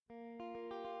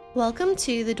Welcome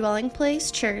to the Dwelling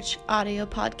Place Church audio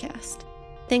podcast.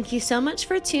 Thank you so much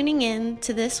for tuning in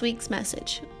to this week's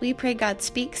message. We pray God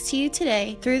speaks to you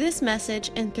today through this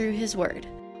message and through His Word.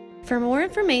 For more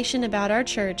information about our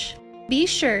church, be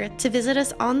sure to visit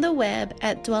us on the web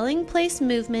at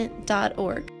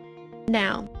dwellingplacemovement.org.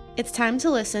 Now, it's time to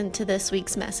listen to this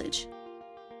week's message.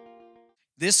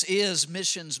 This is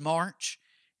Missions March,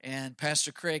 and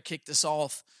Pastor Craig kicked us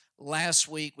off last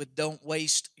week with Don't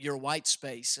Waste Your White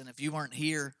Space. And if you weren't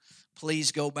here,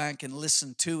 please go back and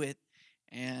listen to it.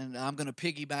 And I'm going to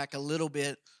piggyback a little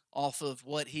bit off of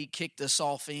what he kicked us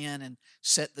off in and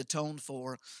set the tone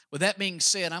for. With that being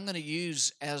said, I'm going to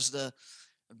use as the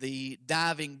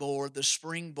diving board, the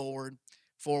springboard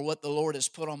for what the Lord has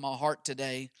put on my heart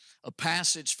today, a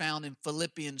passage found in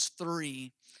Philippians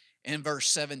 3 in verse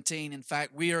 17. In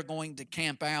fact, we are going to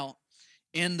camp out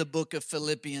in the book of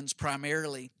Philippians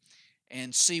primarily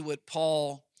and see what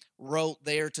Paul wrote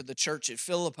there to the church at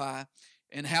Philippi,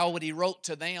 and how what he wrote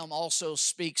to them also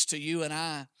speaks to you and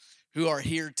I who are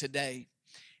here today.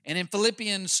 And in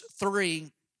Philippians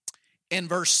 3 in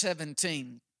verse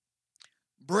 17,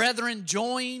 brethren,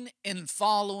 join in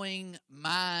following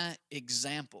my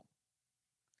example,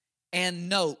 and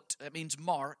note, that means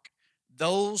mark,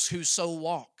 those who so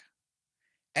walk,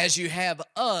 as you have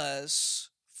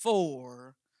us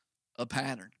for a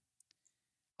pattern.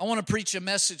 I want to preach a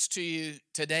message to you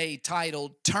today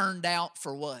titled, Turned Out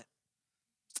for What?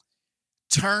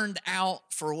 Turned out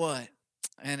for what?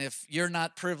 And if you're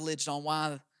not privileged on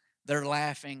why they're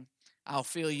laughing, I'll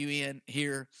fill you in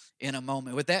here in a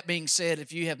moment. With that being said,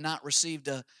 if you have not received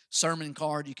a sermon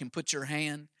card, you can put your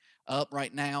hand up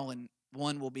right now and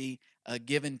one will be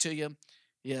given to you.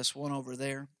 Yes, one over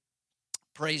there.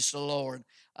 Praise the Lord.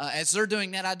 As they're doing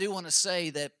that, I do want to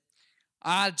say that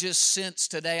I just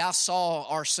sensed today, I saw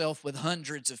ourselves with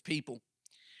hundreds of people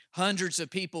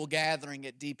gathering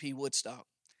at DP Woodstock.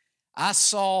 I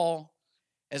saw,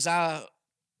 as I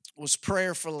was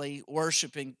prayerfully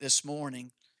worshiping this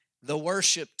morning, the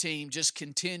worship team just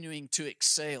continuing to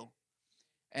excel.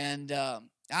 And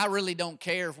I really don't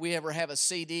care if we ever have a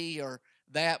CD or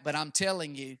that, but I'm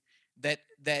telling you that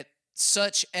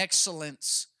such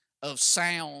excellence of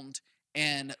sound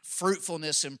and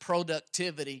fruitfulness and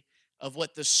productivity of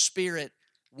what the Spirit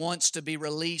wants to be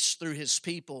released through His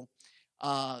people,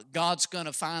 God's going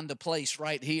to find a place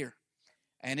right here.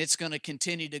 And it's going to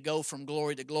continue to go from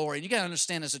glory to glory. And you got to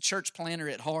understand, as a church planter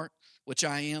at heart, which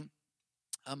I am,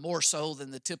 more so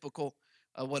than the typical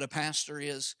what a pastor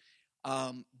is,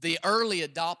 the early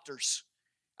adopters,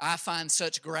 I find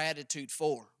such gratitude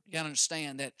for. You got to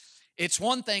understand that it's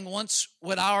one thing once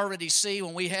what I already see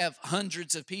when we have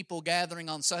hundreds of people gathering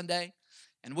on Sunday,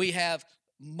 and we have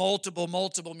multiple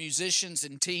musicians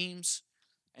and teams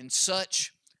and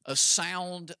such a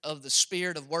sound of the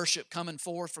spirit of worship coming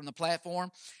forth from the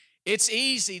platform. It's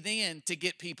easy then to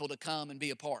get people to come and be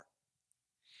a part.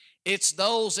 It's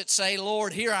those that say,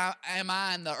 Lord, here am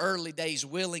I in the early days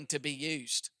willing to be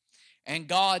used. And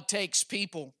God takes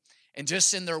people and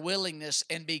just in their willingness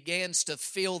and begins to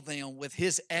fill them with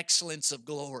His excellence of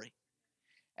glory.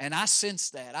 And I sense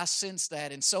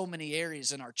that in so many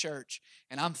areas in our church.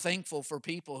 And I'm thankful for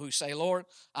people who say, Lord,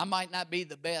 I might not be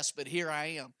the best, but here I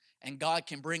am. And God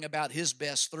can bring about His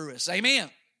best through us.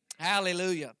 Amen.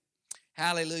 Hallelujah.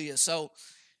 Hallelujah. So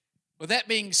with that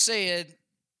being said,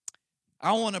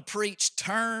 I want to preach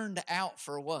turned out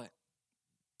for what?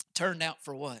 Turned out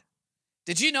for what?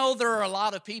 Did you know there are a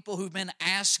lot of people who've been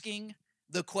asking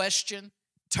the question,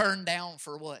 turned down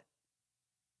for what?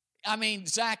 I mean,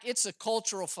 Zach, it's a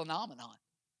cultural phenomenon.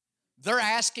 They're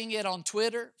asking it on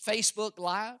Twitter, Facebook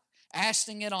Live,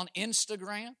 asking it on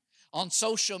Instagram, on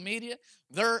social media.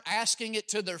 They're asking it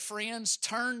to their friends,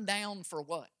 turned down for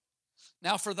what?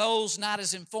 Now, for those not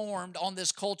as informed on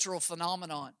this cultural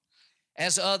phenomenon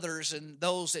as others and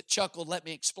those that chuckled, let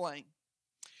me explain.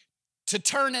 To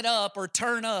turn it up or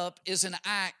turn up is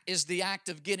the act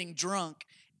of getting drunk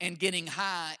and getting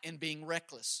high and being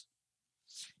reckless.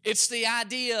 It's the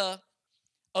idea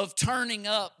of turning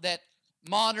up that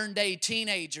modern day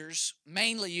teenagers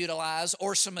mainly utilize,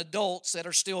 or some adults that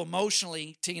are still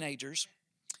emotionally teenagers.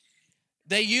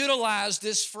 They utilize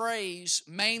this phrase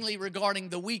mainly regarding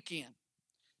the weekend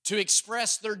to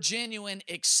express their genuine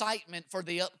excitement for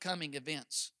the upcoming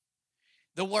events.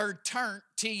 The word turnt,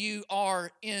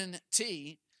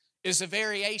 T-U-R-N-T, is a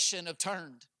variation of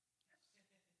turned.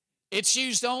 It's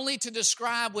used only to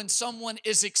describe when someone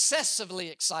is excessively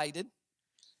excited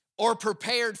or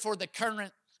prepared for the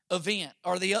current event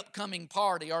or the upcoming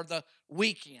party or the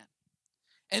weekend.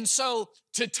 And so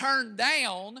to turn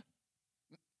down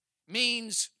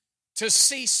means to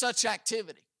cease such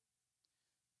activity.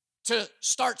 to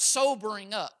start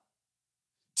sobering up,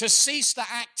 to cease the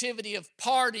activity of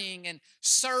partying and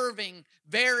serving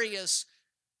various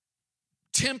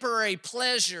temporary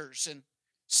pleasures and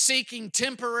seeking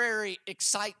temporary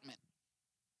excitement.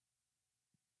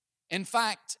 In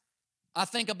fact, I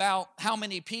think about how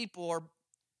many people are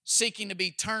seeking to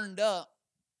be turned up,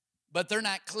 but they're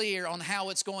not clear on how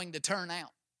it's going to turn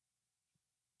out.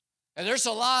 And there's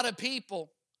a lot of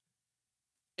people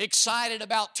excited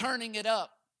about turning it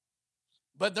up,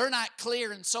 but they're not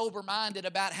clear and sober-minded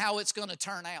about how it's going to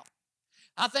turn out.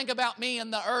 I think about me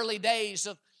in the early days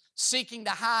of seeking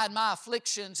to hide my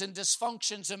afflictions and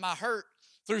dysfunctions and my hurt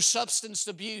through substance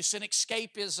abuse and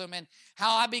escapism, and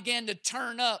how I began to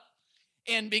turn up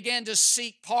and began to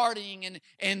seek partying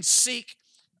and seek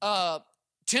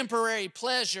temporary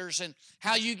pleasures, and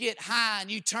how you get high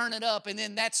and you turn it up, and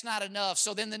then that's not enough.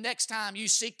 So then the next time you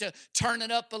seek to turn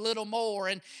it up a little more,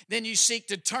 and then you seek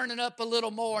to turn it up a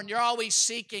little more, and you're always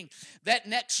seeking that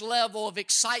next level of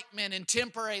excitement and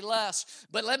temporary lust.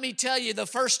 But let me tell you, the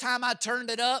first time I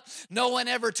turned it up, no one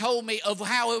ever told me of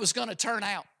how it was going to turn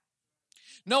out.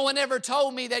 No one ever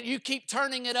told me that you keep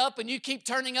turning it up and you keep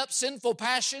turning up sinful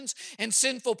passions and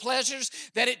sinful pleasures,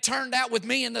 that it turned out with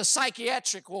me in the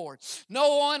psychiatric ward.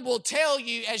 No one will tell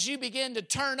you as you begin to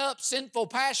turn up sinful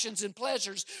passions and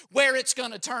pleasures where it's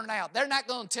going to turn out. They're not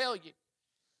going to tell you.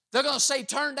 They're going to say,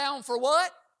 turn down for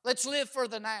what? Let's live for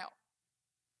the now.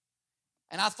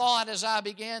 And I thought, as I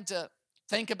began to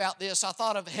think about this, I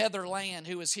thought of Heather Land,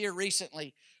 who was here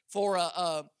recently for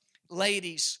a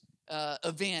ladies'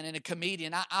 event, and a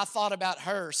comedian. I thought about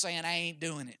her saying, I ain't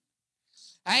doing it.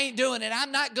 I ain't doing it.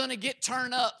 I'm not going to get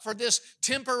turned up for this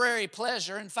temporary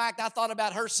pleasure. In fact, I thought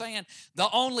about her saying, the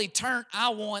only turn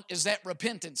I want is that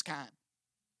repentance kind.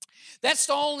 That's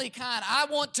the only kind. I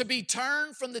want to be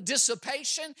turned from the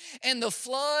dissipation and the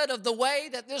flood of the way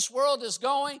that this world is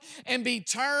going, and be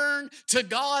turned to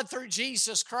God through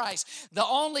Jesus Christ. The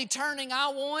only turning I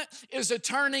want is a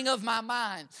turning of my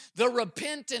mind, the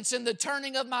repentance and the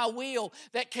turning of my will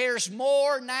that cares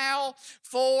more now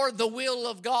for the will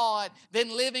of God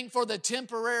than living for the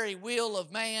temporary will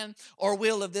of man or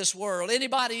will of this world.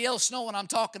 Anybody else know what I'm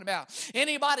talking about?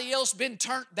 Anybody else been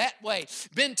turned that way?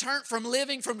 Been turned from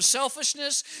living from selfishness,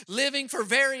 living for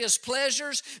various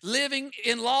pleasures, living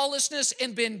in lawlessness,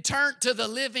 and been turned to the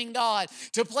living God,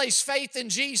 to place faith in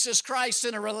Jesus Christ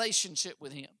in a relationship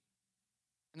with Him.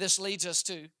 And this leads us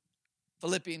to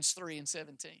Philippians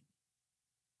 3:17.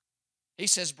 He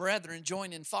says, brethren,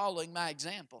 join in following my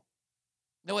example.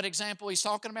 Know what example he's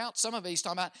talking about? Some of it he's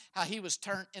talking about how he was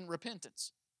turned in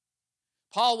repentance.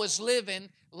 Paul was living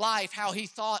life how he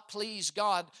thought pleased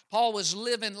God. Paul was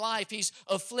living life. He's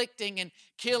afflicting and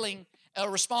killing,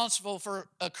 responsible for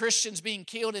Christians being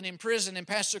killed and imprisoned. And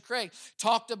Pastor Craig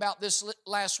talked about this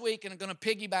last week, and I'm going to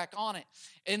piggyback on it.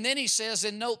 And then he says,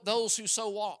 and note those who so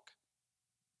walk,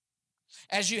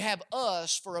 as you have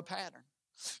us for a pattern.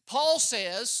 Paul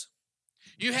says,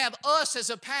 you have us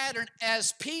as a pattern,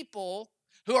 as people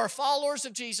who are followers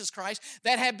of Jesus Christ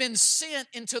that have been sent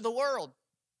into the world.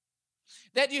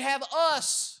 That you have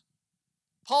us,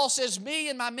 Paul says, me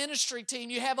and my ministry team,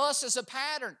 you have us as a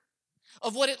pattern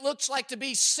of what it looks like to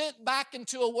be sent back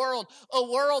into a world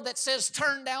that says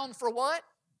turn down for what?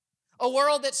 A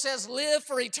world that says live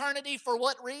for eternity for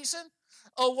what reason?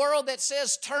 A world that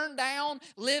says turn down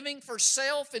living for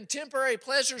self and temporary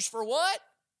pleasures for what?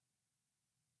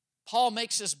 Paul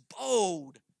makes this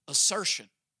bold assertion.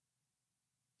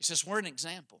 He says, we're an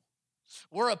example.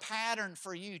 We're a pattern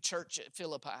for you, church at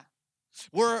Philippi.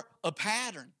 We're a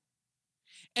pattern.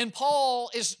 And Paul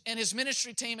and his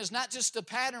ministry team is not just a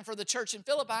pattern for the church in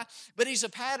Philippi, but he's a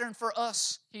pattern for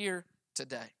us here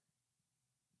today.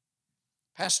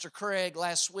 Pastor Craig,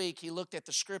 last week, he looked at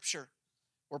the scripture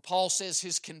where Paul says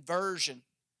his conversion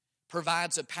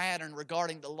provides a pattern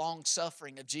regarding the long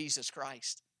suffering of Jesus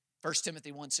Christ. 1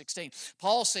 Timothy 1:16.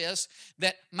 Paul says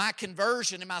that my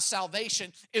conversion and my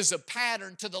salvation is a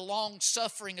pattern to the long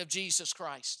suffering of Jesus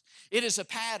Christ. It is a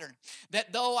pattern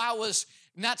that though I was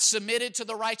not submitted to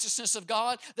the righteousness of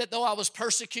God, that though I was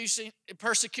persecuting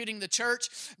the church,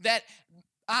 that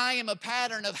I am a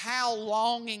pattern of how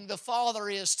longing the Father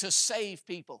is to save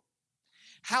people,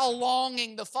 how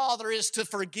longing the Father is to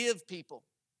forgive people,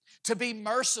 to be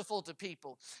merciful to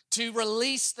people, to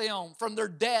release them from their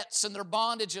debts and their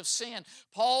bondage of sin.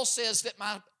 Paul says that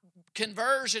my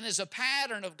conversion is a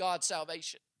pattern of God's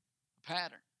salvation. A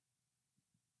pattern.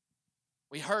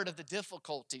 We heard of the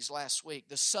difficulties last week,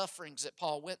 the sufferings that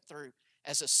Paul went through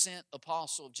as a sent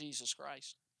apostle of Jesus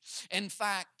Christ. In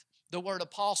fact, the word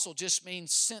apostle just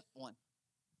means sent one.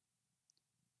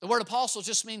 The word apostle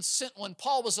just means sent one.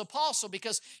 Paul was apostle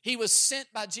because he was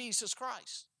sent by Jesus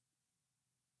Christ.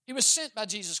 He was sent by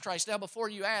Jesus Christ. Now, before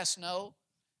you ask, no,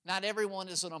 not everyone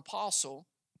is an apostle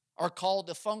or called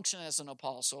to function as an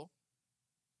apostle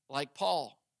like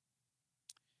Paul.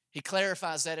 He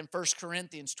clarifies that in 1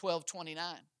 Corinthians 12:29,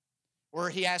 where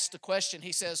he asks the question,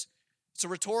 he says, it's a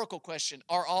rhetorical question,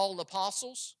 are all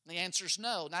apostles? And the answer is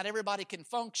no. Not everybody can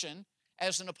function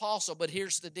as an apostle, but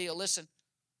here's the deal. Listen,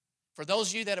 for those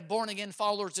of you that are born again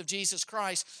followers of Jesus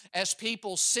Christ, as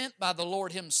people sent by the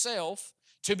Lord himself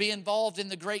to be involved in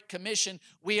the Great Commission,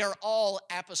 we are all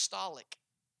apostolic.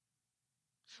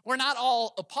 We're not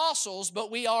all apostles,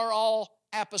 but we are all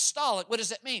apostolic. What does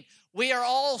that mean? We are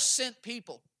all sent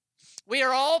people. We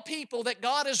are all people that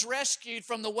God has rescued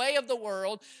from the way of the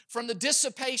world, from the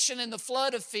dissipation and the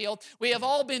flood of filth. We have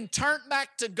all been turned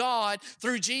back to God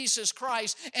through Jesus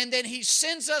Christ, and then he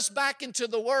sends us back into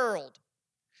the world,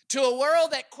 to a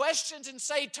world that questions and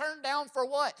say, turn down for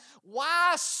what?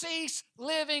 Why cease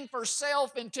living for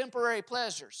self and temporary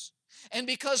pleasures? And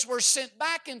because we're sent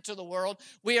back into the world,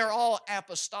 we are all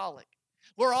apostolic.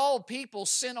 We're all people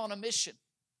sent on a mission,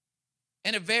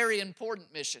 and a very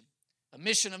important mission. A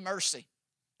mission of mercy,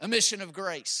 a mission of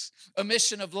grace, a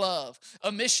mission of love, a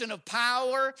mission of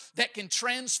power that can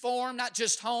transform not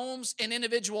just homes and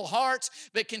individual hearts,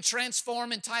 but can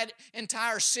transform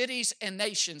entire cities and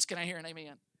nations. Can I hear an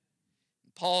amen?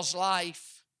 Paul's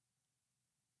life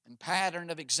and pattern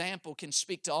of example can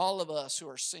speak to all of us who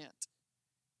are sent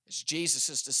as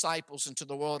Jesus' disciples into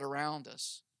the world around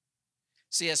us.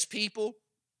 See, as people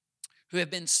who have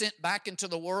been sent back into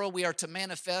the world, we are to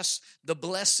manifest the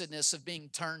blessedness of being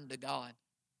turned to God.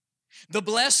 The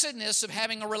blessedness of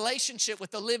having a relationship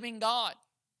with the living God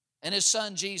and his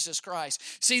Son, Jesus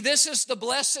Christ. See, this is the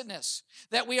blessedness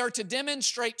that we are to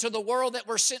demonstrate to the world that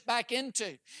we're sent back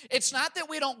into. It's not that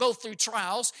we don't go through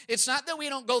trials. It's not that we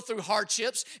don't go through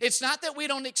hardships. It's not that we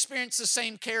don't experience the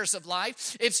same cares of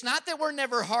life. It's not that we're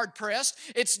never hard-pressed.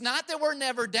 It's not that we're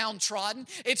never downtrodden.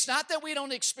 It's not that we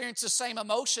don't experience the same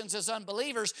emotions as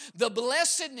unbelievers. The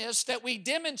blessedness that we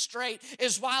demonstrate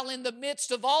is while in the midst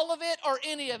of all of it or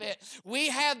any of it, we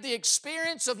have the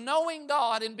experience of knowing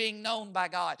God and being known by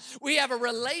God. We have a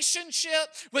relationship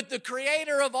with the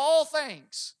Creator of all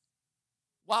things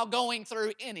while going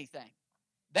through anything.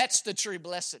 That's the true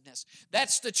blessedness.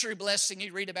 That's the true blessing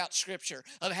you read about Scripture,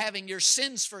 of having your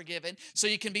sins forgiven so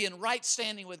you can be in right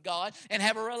standing with God and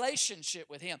have a relationship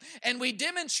with Him. And we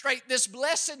demonstrate this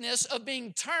blessedness of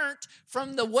being turned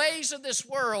from the ways of this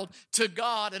world to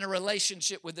God in a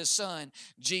relationship with His Son,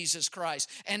 Jesus Christ.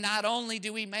 And not only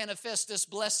do we manifest this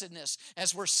blessedness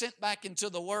as we're sent back into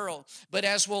the world, but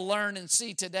as we'll learn and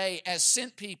see today, as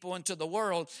sent people into the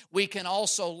world, we can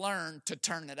also learn to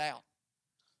turn it out.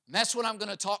 And that's what I'm going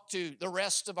to talk to the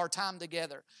rest of our time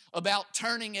together, about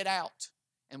turning it out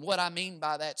and what I mean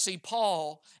by that. See,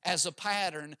 Paul, as a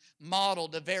pattern,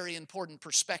 modeled a very important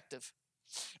perspective,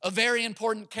 a very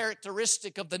important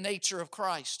characteristic of the nature of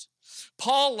Christ.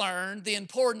 Paul learned the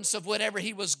importance of whatever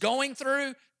he was going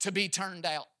through to be turned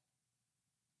out.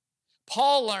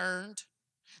 Paul learned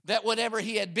that whatever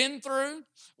he had been through,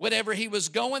 whatever he was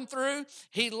going through,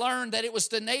 he learned that it was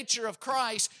the nature of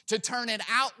Christ to turn it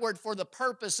outward for the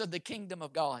purpose of the kingdom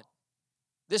of God.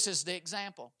 This is the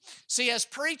example. See, as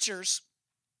preachers,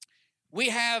 we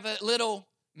have a little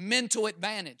mental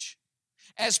advantage.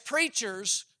 As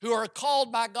preachers who are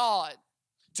called by God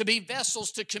to be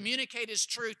vessels to communicate His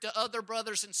truth to other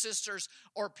brothers and sisters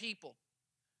or people,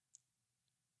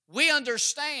 we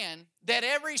understand that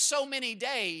every so many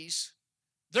days,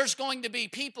 there's going to be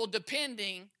people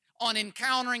depending on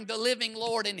encountering the living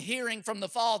Lord and hearing from the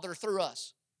Father through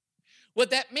us. What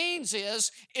that means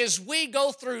is we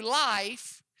go through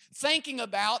life thinking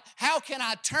about how can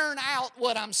I turn out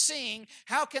what I'm seeing?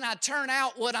 How can I turn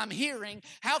out what I'm hearing?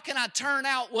 How can I turn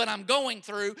out what I'm going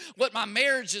through, what my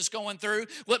marriage is going through,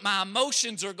 what my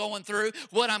emotions are going through,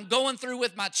 what I'm going through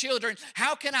with my children?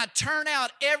 How can I turn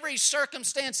out every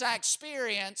circumstance I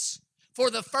experience for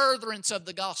the furtherance of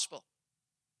the gospel?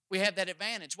 We have that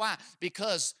advantage. Why?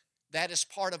 Because that is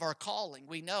part of our calling.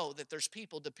 We know that there's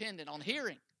people dependent on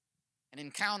hearing and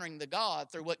encountering the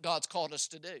God through what God's called us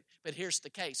to do. But here's the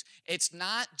case. It's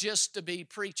not just to be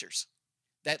preachers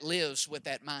that lives with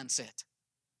that mindset.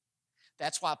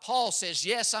 That's why Paul says,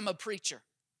 yes, I'm a preacher,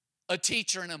 a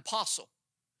teacher, an apostle.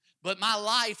 But my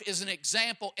life is an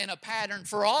example and a pattern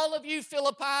for all of you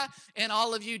Philippi and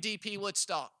all of you DP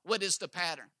Woodstock. What is the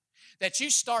pattern? That you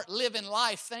start living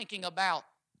life thinking about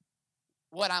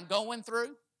what I'm going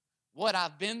through, what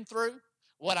I've been through,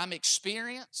 what I'm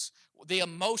experiencing, the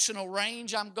emotional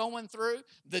range I'm going through,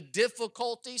 the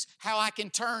difficulties, how I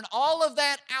can turn all of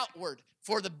that outward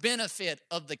for the benefit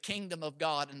of the kingdom of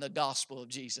God and the gospel of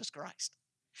Jesus Christ.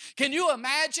 Can you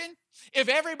imagine if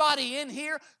everybody in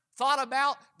here thought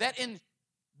about that in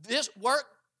this work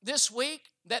this week,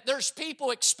 that there's people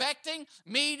expecting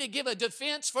me to give a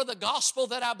defense for the gospel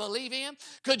that I believe in?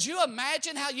 Could you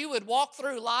imagine how you would walk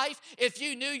through life if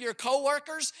you knew your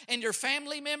coworkers and your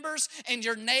family members and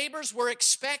your neighbors were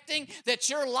expecting that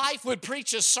your life would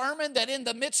preach a sermon that in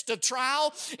the midst of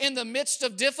trial, in the midst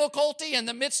of difficulty, in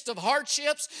the midst of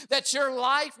hardships, that your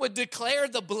life would declare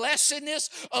the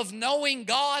blessedness of knowing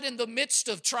God in the midst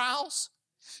of trials?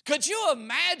 Could you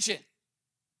imagine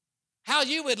how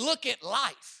you would look at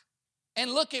life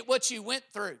and look at what you went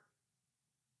through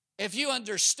if you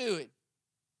understood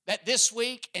that this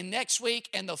week and next week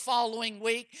and the following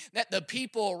week that the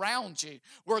people around you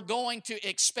were going to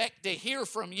expect to hear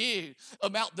from you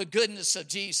about the goodness of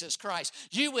Jesus Christ?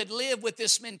 You would live with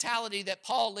this mentality that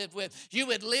Paul lived with. You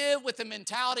would live with the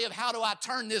mentality of, how do I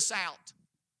turn this out?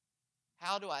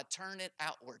 How do I turn it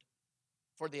outward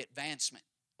for the advancement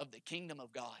of the kingdom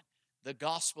of God, the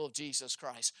gospel of Jesus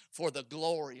Christ, for the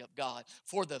glory of God,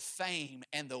 for the fame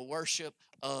and the worship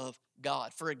of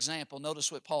God? For example,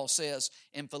 notice what Paul says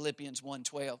in Philippians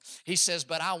 1:12. He says,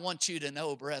 "But I want you to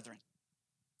know, brethren,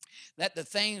 that the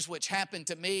things which happened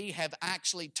to me have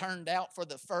actually turned out for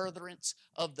the furtherance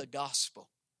of the gospel."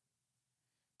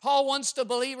 Paul wants the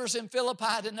believers in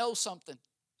Philippi to know something.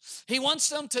 He wants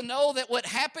them to know that what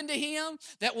happened to him,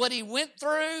 that what he went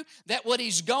through, that what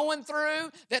he's going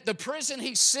through, that the prison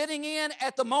he's sitting in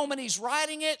at the moment he's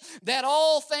writing it, that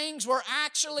all things were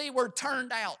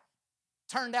turned out.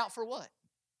 Turned out for what?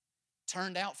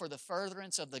 Turned out for the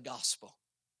furtherance of the gospel.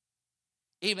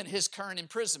 Even his current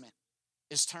imprisonment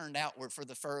is turned outward for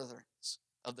the furtherance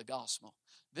of the gospel.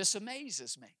 This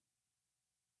amazes me.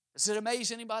 Does it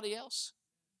amaze anybody else?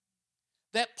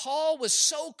 That Paul was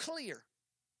so clear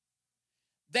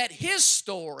that his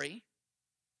story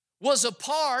was a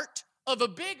part of a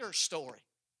bigger story.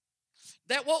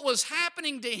 That what was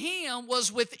happening to him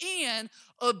was within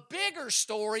a bigger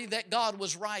story that God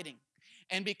was writing.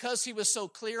 And because he was so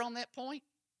clear on that point,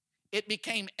 it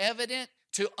became evident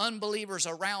to unbelievers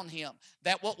around him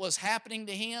that what was happening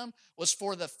to him was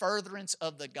for the furtherance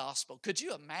of the gospel. Could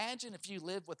you imagine if you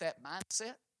lived with that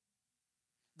mindset?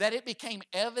 That it became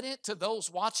evident to those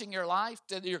watching your life,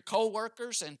 to your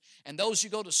coworkers and those you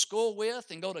go to school with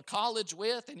and go to college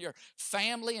with, and your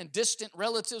family and distant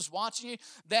relatives watching you,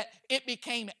 that it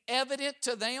became evident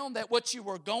to them that what you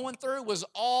were going through was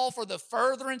all for the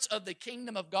furtherance of the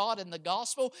kingdom of God and the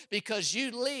gospel, because you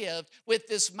lived with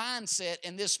this mindset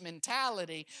and this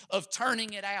mentality of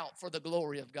turning it out for the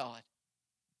glory of God.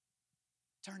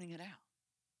 Turning it out.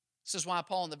 This is why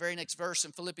Paul in the very next verse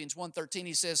in Philippians 1:13,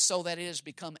 he says, "So that it has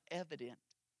become evident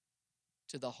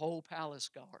to the whole palace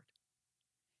guard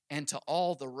and to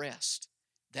all the rest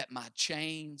that my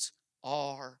chains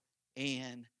are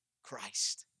in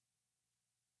Christ."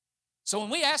 So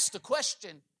when we ask the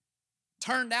question,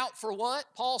 turned out for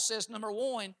what? Paul says, number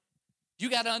one, you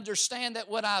got to understand that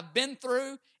what I've been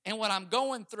through and what I'm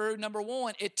going through, number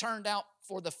one, it turned out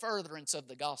for the furtherance of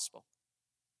the gospel.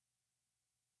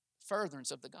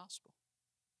 Furtherance of the gospel.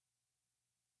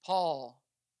 Paul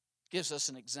gives us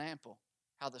an example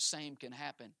how the same can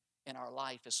happen in our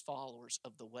life as followers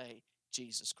of the way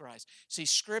Jesus Christ. See,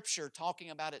 Scripture talking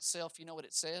about itself, you know what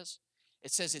it says?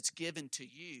 It says it's given to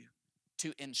you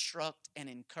to instruct and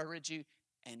encourage you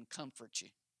and comfort you.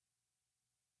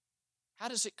 How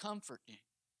does it comfort you?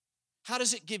 How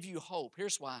does it give you hope?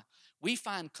 Here's why. We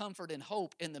find comfort and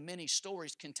hope in the many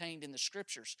stories contained in the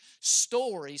Scriptures.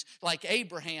 Stories like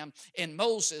Abraham and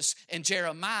Moses and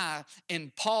Jeremiah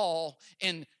and Paul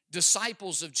and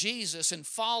disciples of Jesus and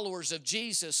followers of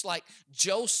Jesus like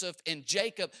Joseph and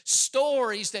Jacob.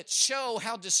 Stories that show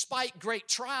how despite great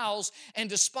trials and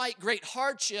despite great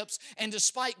hardships and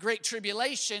despite great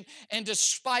tribulation and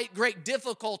despite great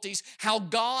difficulties, how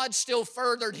God still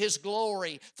furthered His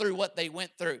glory through what they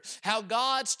went through. How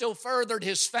God still furthered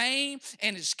His fame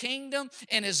and His kingdom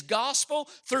and His gospel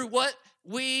through what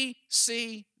we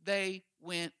see they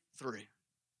went through.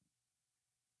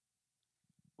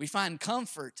 We find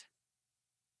comfort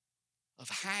of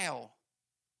how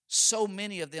so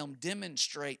many of them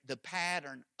demonstrate the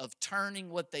pattern of turning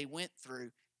what they went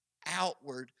through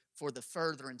outward for the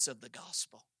furtherance of the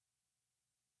gospel.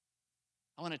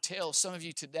 I want to tell some of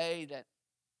you today that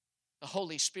the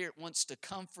Holy Spirit wants to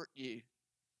comfort you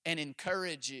and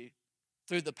encourage you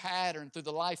through the pattern, through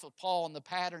the life of Paul and the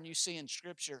pattern you see in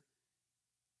Scripture,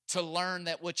 to learn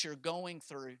that what you're going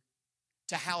through,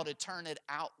 to how to turn it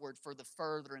outward for the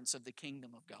furtherance of the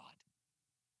kingdom of God.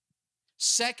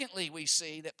 Secondly, we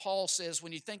see that Paul says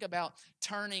when you think about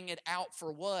turning it out for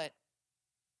what,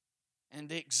 and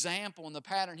the example and the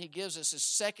pattern he gives us is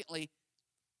secondly,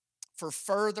 for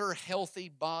further healthy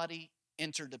body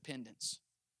interdependence.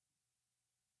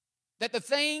 That the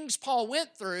things Paul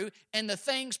went through and the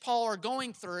things Paul are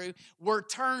going through were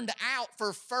turned out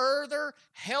for further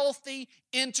healthy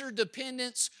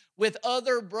interdependence with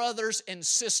other brothers and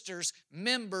sisters,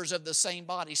 members of the same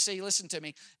body. See, listen to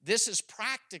me. This is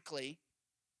practically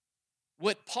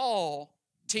what Paul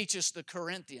teaches the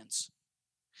Corinthians.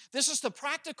 This is the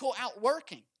practical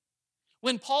outworking.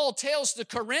 When Paul tells the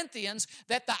Corinthians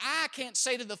that the eye can't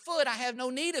say to the foot, I have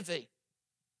no need of thee.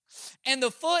 And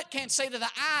the foot can't say to the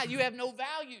eye, you have no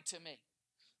value to me.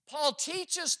 Paul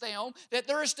teaches them that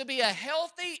there is to be a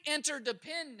healthy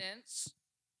interdependence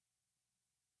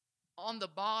on the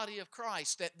body of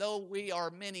Christ, that though we are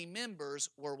many members,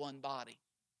 we're one body.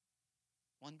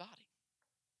 One body.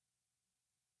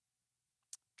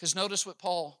 Because notice what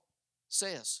Paul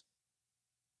says.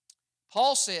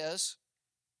 Paul says,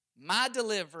 my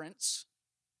deliverance,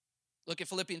 look at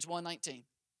Philippians 1:19.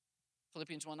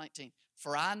 Philippians 1:19.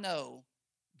 For I know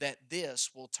that this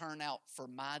will turn out for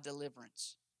my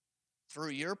deliverance through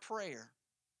your prayer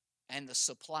and the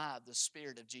supply of the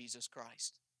Spirit of Jesus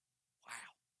Christ.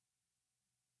 Wow.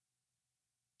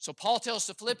 So Paul tells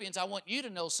the Philippians, I want you to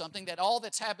know something, that all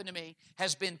that's happened to me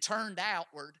has been turned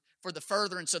outward for the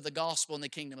furtherance of the gospel and the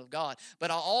kingdom of God. But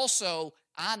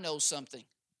I know something.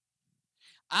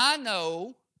 I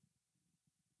know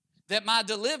that my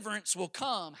deliverance will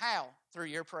come, how? Through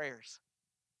your prayers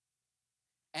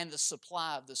and the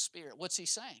supply of the Spirit. What's he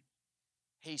saying?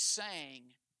 He's saying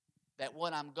that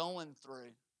what I'm going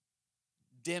through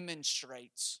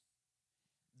demonstrates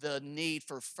the need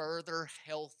for further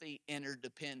healthy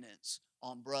interdependence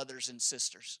on brothers and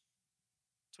sisters.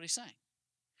 That's what he's saying.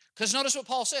 Because notice what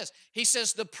Paul says. He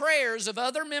says the prayers of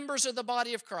other members of the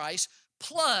body of Christ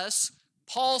plus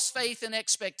Paul's faith and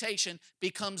expectation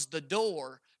becomes the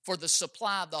door for the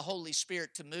supply of the Holy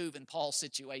Spirit to move in Paul's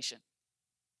situation.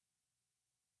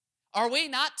 Are we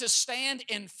not to stand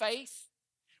in faith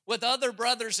with other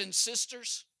brothers and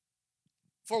sisters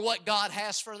for what God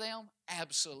has for them?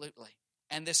 Absolutely.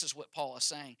 And this is what Paul is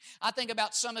saying. I think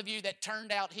about some of you that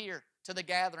turned out here to the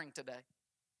gathering today.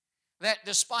 That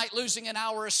despite losing an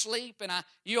hour of sleep, and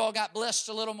you all got blessed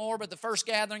a little more, but the first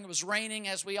gathering, it was raining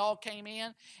as we all came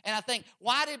in. And I think,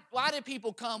 why did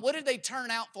people come? What did they turn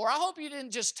out for? I hope you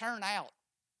didn't just turn out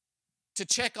to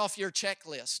check off your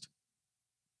checklist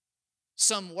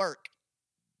some work.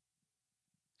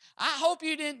 I hope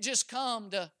you didn't just come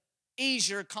to ease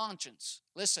your conscience.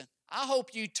 Listen, I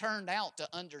hope you turned out to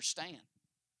understand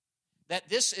that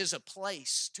this is a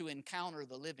place to encounter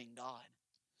the living God.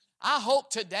 I hope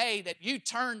today that you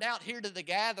turned out here to the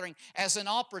gathering as an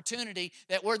opportunity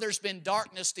that where there's been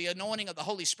darkness, the anointing of the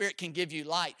Holy Spirit can give you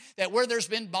light. That where there's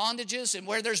been bondages and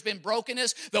where there's been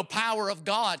brokenness, the power of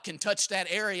God can touch that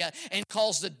area and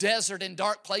cause the desert and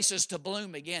dark places to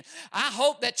bloom again. I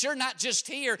hope that you're not just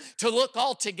here to look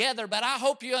all together, but I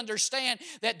hope you understand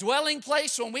that dwelling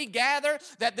place when we gather,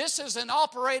 that this is an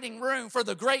operating room for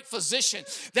the great physician.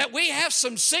 That we have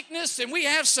some sickness and we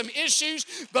have some issues,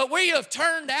 but we have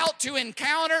turned out to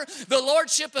encounter the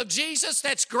Lordship of Jesus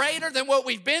that's greater than what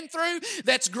we've been through,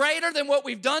 that's greater than what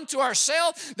we've done to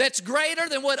ourselves, that's greater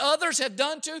than what others have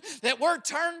done to, that we're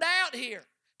turned out here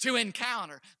to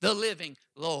encounter the living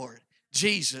Lord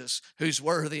Jesus, who's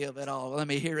worthy of it all. Let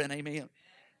me hear an amen.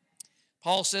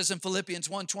 Paul says in Philippians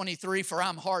 1:23, for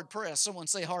I'm hard pressed. Someone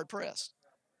say hard pressed.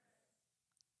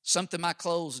 Something my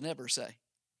clothes never say.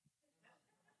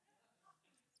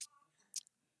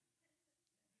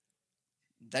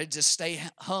 They just stay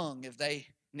hung if they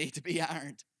need to be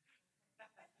ironed.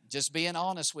 Just being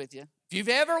honest with you. If you've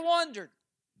ever wondered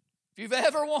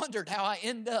how I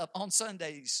end up on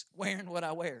Sundays wearing what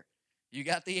I wear, you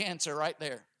got the answer right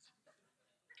there.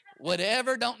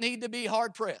 Whatever don't need to be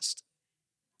hard pressed.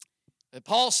 But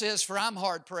Paul says, for I'm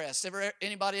hard pressed.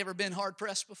 Anybody ever been hard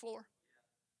pressed before?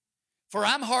 For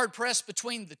I'm hard pressed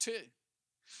between the two,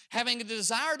 having a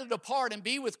desire to depart and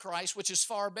be with Christ, which is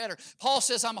far better. Paul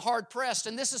says, I'm hard-pressed,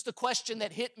 and this is the question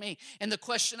that hit me, and the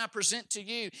question I present to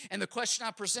you, and the question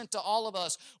I present to all of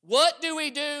us. What do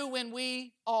we do when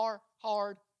we are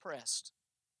hard-pressed?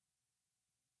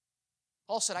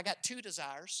 Paul said, I got two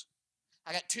desires.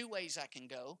 I got two ways I can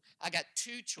go. I got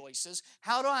two choices.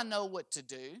 How do I know what to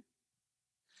do?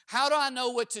 How do I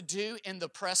know what to do in the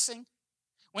pressing?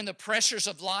 When the pressures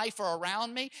of life are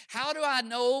around me? How do I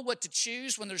know what to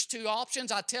choose when there's two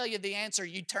options? I tell you the answer,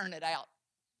 you turn it out.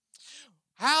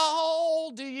 How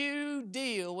do you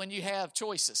deal when you have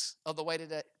choices of the way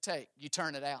to take? You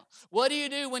turn it out. What do you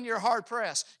do when you're hard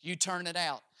pressed? You turn it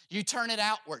out. You turn it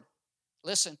outward.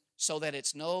 Listen, so that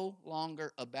it's no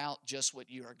longer about just what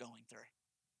you are going through.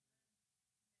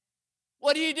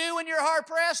 What do you do when you're hard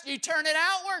pressed? You turn it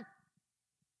outward.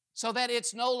 So that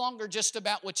it's no longer just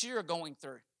about what you're going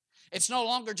through. It's no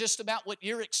longer just about what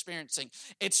you're experiencing.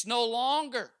 It's no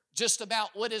longer just about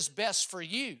what is best for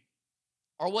you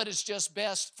or what is just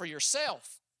best for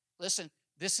yourself. Listen,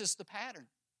 this is the pattern.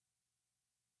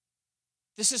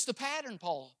 This is the pattern,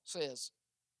 Paul says,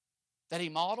 that he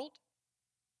modeled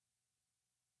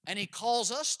and he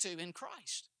calls us to in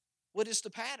Christ. What is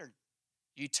the pattern?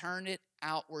 You turn it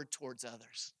outward towards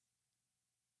others.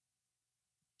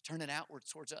 Turn it outward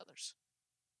towards others.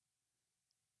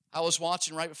 I was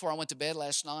watching right before I went to bed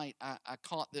last night. I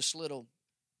caught this little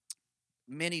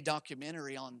mini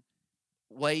documentary on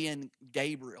Wayne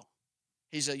Gabriel.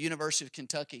 He's a University of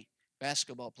Kentucky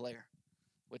basketball player,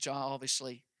 which I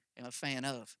obviously am a fan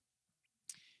of.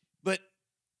 But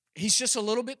he's just a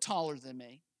little bit taller than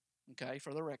me, okay,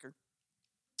 for the record.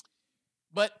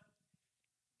 But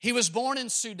he was born in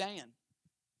Sudan.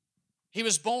 He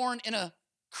was born in a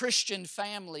Christian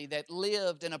family that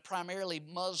lived in a primarily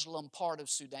Muslim part of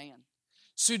Sudan.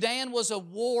 Sudan was a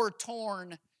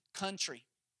war-torn country.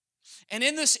 And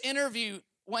in this interview,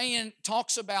 Wayne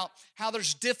talks about how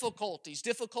there's difficulties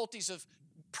of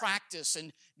practice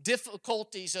and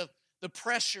difficulties of the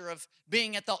pressure of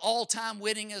being at the all-time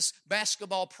winningest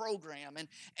basketball program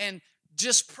and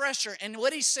just pressure. And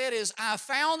what he said is, I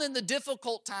found in the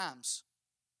difficult times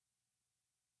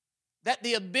that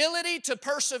the ability to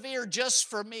persevere just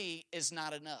for me is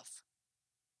not enough.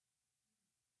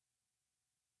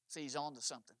 See, he's on to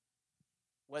something.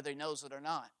 Whether he knows it or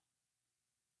not,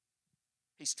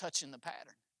 he's touching the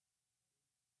pattern.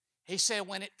 He said,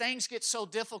 when things get so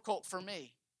difficult for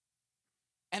me,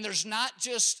 and there's not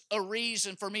just a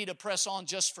reason for me to press on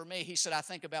just for me, he said, I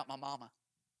think about my mama.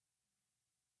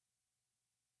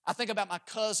 I think about my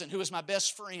cousin who was my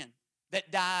best friend, that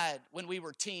died when we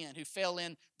were 10, who fell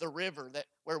in the river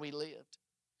where we lived.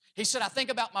 He said, I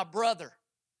think about my brother.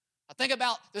 I think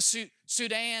about the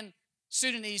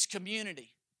Sudanese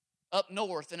community up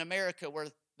north in America where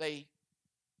they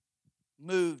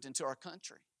moved into our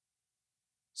country.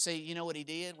 See, you know what he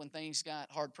did when things got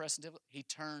hard pressed and difficult? He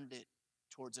turned it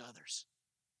towards others.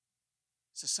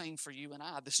 It's the same for you and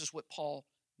I. This is what Paul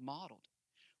modeled.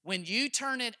 When you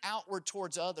turn it outward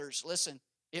towards others, listen,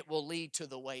 it will lead to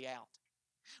the way out.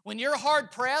 When you're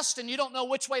hard pressed and you don't know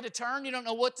which way to turn, you don't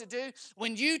know what to do,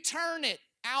 when you turn it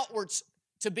outwards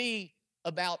to be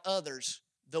about others,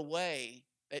 the way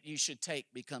that you should take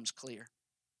becomes clear.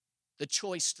 The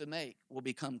choice to make will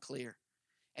become clear.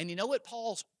 And you know what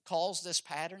Paul calls this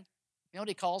pattern? You know what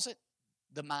he calls it?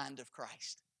 The mind of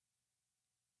Christ.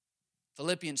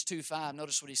 Philippians 2:5,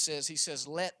 notice what he says. He says,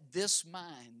 let this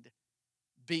mind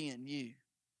be in you,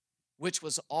 which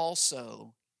was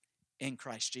also in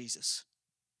Christ Jesus.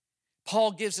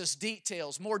 Paul gives us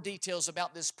more details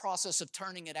about this process of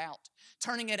turning it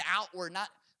outward, not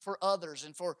for others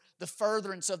and for the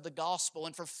furtherance of the gospel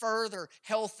and for further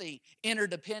healthy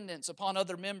interdependence upon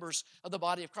other members of the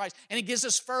body of Christ. And he gives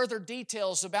us further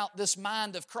details about this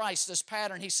mind of Christ, this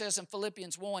pattern. He says in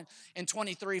Philippians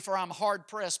 1:23, for I'm hard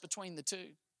pressed between the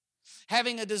two,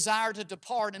 having a desire to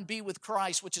depart and be with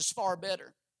Christ, which is far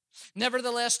better.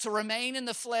 Nevertheless, to remain in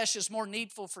the flesh is more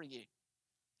needful for you.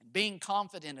 And being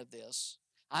confident of this,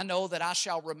 I know that I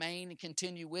shall remain and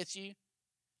continue with you,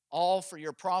 all for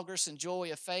your progress and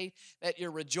joy of faith, that your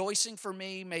rejoicing for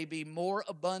me may be more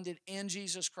abundant in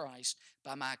Jesus Christ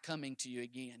by my coming to you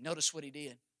again. Notice what he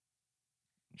did.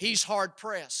 He's hard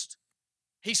pressed.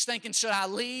 He's thinking, should I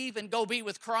leave and go be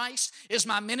with Christ? Is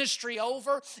my ministry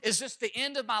over? Is this the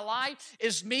end of my life?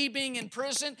 Is me being in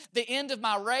prison the end of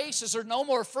my race? Is there no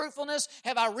more fruitfulness?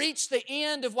 Have I reached the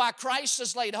end of why Christ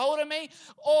has laid hold of me?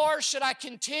 Or should I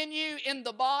continue in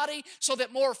the body so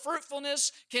that more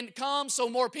fruitfulness can come, so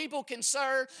more people can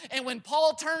serve? And when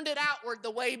Paul turned it outward, the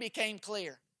way became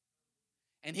clear.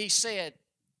 And he said,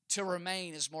 to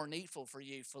remain is more needful for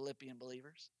you, Philippian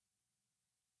believers.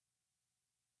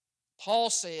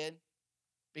 Paul said,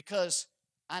 because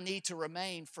I need to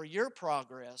remain for your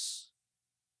progress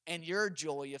and your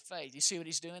joy of faith. You see what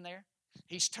he's doing there?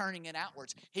 He's turning it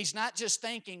outwards. He's not just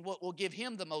thinking what will give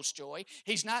him the most joy.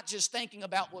 He's not just thinking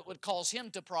about what would cause him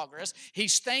to progress.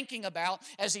 He's thinking about,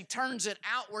 as he turns it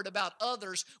outward about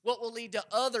others, what will lead to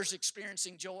others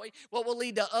experiencing joy, what will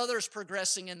lead to others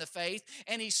progressing in the faith.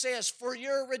 And he says, for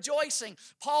your rejoicing.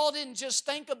 Paul didn't just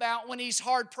think about when he's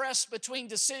hard-pressed between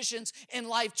decisions and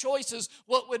life choices,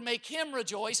 what would make him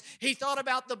rejoice. He thought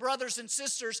about the brothers and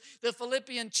sisters, the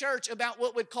Philippian church, about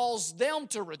what would cause them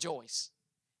to rejoice.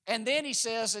 And then he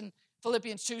says in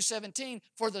Philippians 2:17,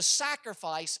 for the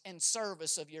sacrifice and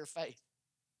service of your faith.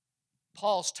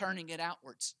 Paul's turning it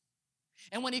outwards.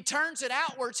 And when he turns it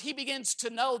outwards, he begins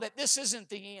to know that this isn't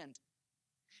the end.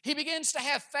 He begins to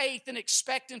have faith and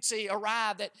expectancy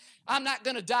arrive that I'm not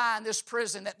going to die in this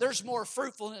prison, that there's more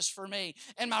fruitfulness for me,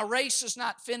 and my race is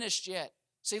not finished yet.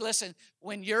 See, listen,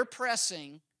 when your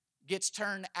pressing gets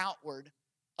turned outward,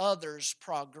 others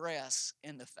progress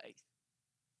in the faith.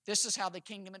 This is how the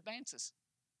kingdom advances.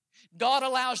 God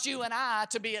allows you and I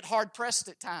to be hard-pressed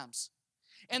at times.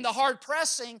 And the hard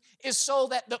pressing is so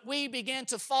that we begin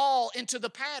to fall into the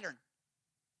pattern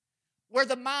where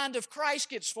the mind of Christ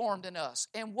gets formed in us.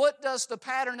 And what does the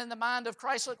pattern in the mind of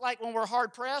Christ look like when we're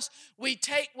hard-pressed? We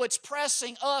take what's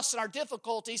pressing us and our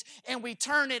difficulties and we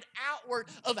turn it outward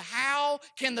of how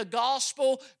can the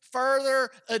gospel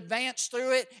further advance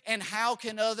through it and how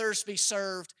can others be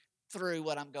served through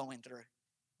what I'm going through.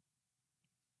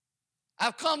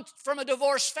 I've come from a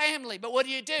divorced family, but what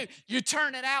do? You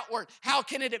turn it outward. How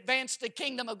can it advance the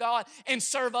kingdom of God and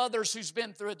serve others who's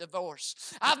been through a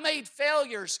divorce? I've made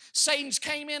failures. Satan's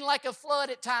came in like a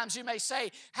flood at times, you may say.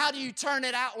 How do you turn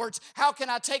it outwards? How can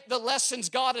I take the lessons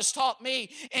God has taught me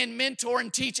and mentor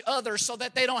and teach others so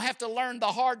that they don't have to learn the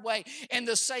hard way in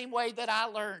the same way that I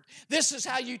learned? This is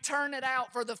how you turn it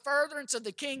out for the furtherance of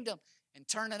the kingdom and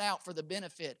turn it out for the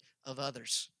benefit of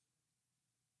others.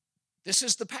 This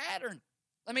is the pattern.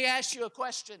 Let me ask you a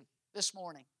question this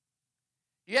morning.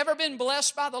 You ever been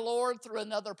blessed by the Lord through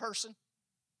another person?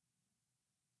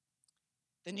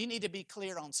 Then you need to be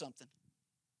clear on something.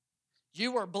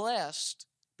 You were blessed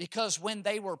because when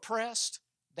they were pressed,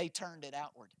 they turned it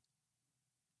outward.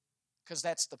 Because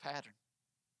that's the pattern.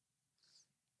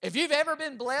 If you've ever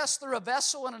been blessed through a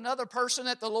vessel and another person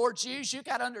that the Lord's used, you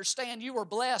got to understand you were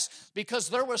blessed because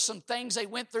there were some things they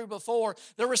went through before.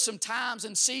 There were some times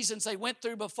and seasons they went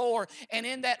through before. And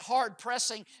in that hard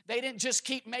pressing, they didn't just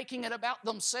keep making it about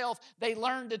themselves. They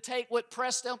learned to take what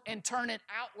pressed them and turn it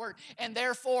outward. And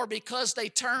therefore, because they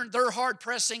turned their hard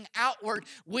pressing outward,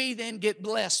 we then get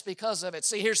blessed because of it.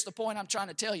 See, here's the point I'm trying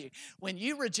to tell you. When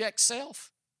you reject self,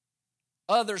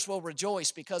 others will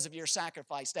rejoice because of your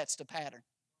sacrifice. That's the pattern.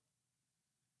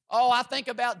 Oh, I think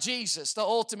about Jesus, the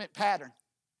ultimate pattern.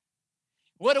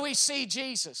 What do we see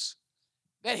Jesus?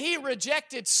 That he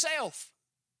rejected self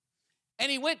and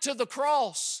he went to the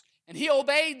cross and he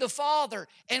obeyed the Father,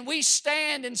 and we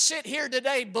stand and sit here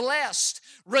today blessed,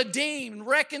 redeemed,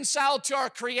 reconciled to our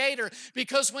Creator,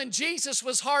 because when Jesus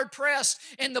was hard-pressed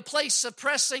in the place of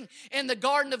pressing in the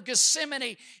Garden of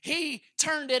Gethsemane, he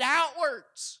turned it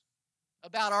outwards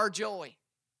about our joy,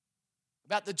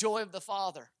 about the joy of the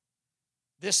Father.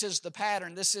 This is the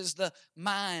pattern. This is the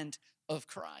mind of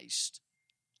Christ.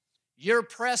 Your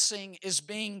pressing is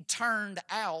being turned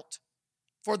out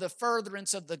for the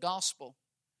furtherance of the gospel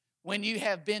when you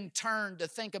have been turned to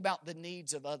think about the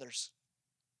needs of others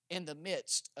in the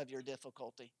midst of your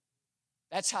difficulty.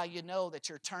 That's how you know that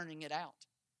you're turning it out.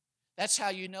 That's how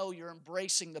you know you're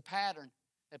embracing the pattern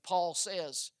that Paul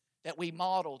says that we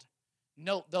modeled.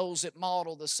 Note those that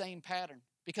model the same pattern.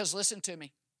 Because listen to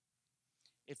me.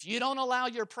 If you don't allow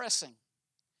your pressing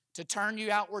to turn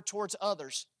you outward towards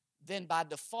others, then by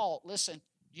default, listen,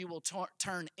 you will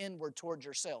turn inward towards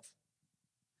yourself.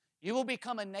 You will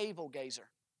become a navel gazer.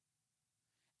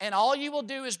 And all you will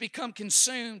do is become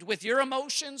consumed with your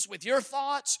emotions, with your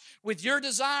thoughts, with your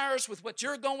desires, with what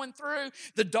you're going through,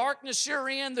 the darkness you're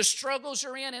in, the struggles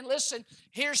you're in. And listen,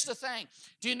 here's the thing.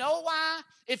 Do you know why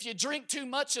if you drink too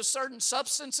much of certain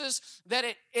substances that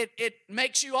it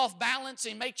makes you off balance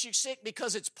and makes you sick?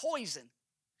 Because it's poison.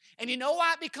 And you know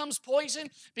why it becomes poison?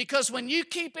 Because when you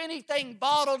keep anything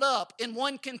bottled up in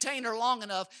one container long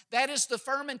enough, that is the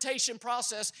fermentation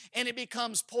process and it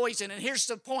becomes poison. And here's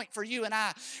the point for you and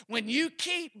I. When you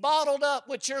keep bottled up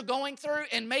what you're going through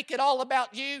and make it all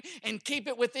about you and keep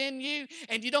it within you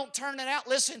and you don't turn it out,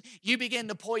 listen, you begin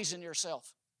to poison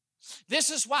yourself. This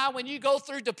is why when you go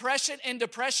through depression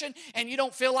and you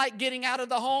don't feel like getting out of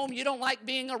the home, you don't like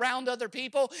being around other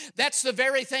people, that's the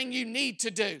very thing you need to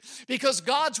do, because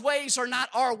God's ways are not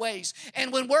our ways.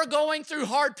 And when we're going through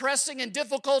hard pressing and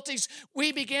difficulties,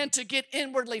 we begin to get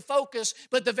inwardly focused,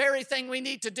 but the very thing we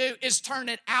need to do is turn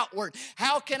it outward.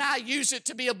 How can I use it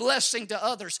to be a blessing to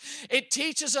others? It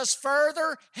teaches us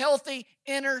further healthy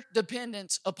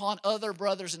interdependence upon other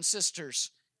brothers and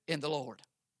sisters in the Lord.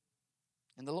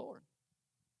 In the Lord.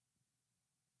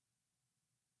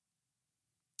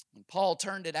 When Paul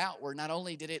turned it outward, not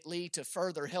only did it lead to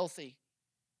further healthy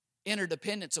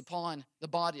interdependence upon the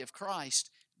body of Christ,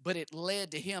 but it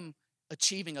led to him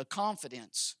achieving a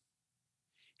confidence.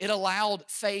 It allowed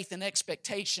faith and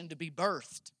expectation to be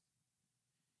birthed.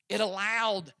 It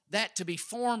allowed that to be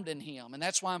formed in him. And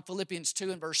that's why in Philippians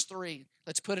 2 and verse 3,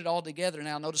 let's put it all together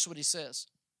now. Notice what he says.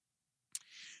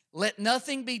 Let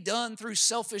nothing be done through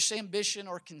selfish ambition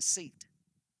or conceit,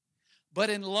 but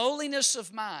in lowliness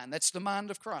of mind, that's the mind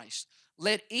of Christ,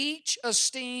 let each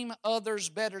esteem others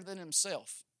better than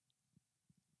himself.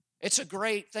 It's a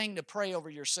great thing to pray over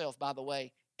yourself, by the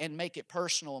way, and make it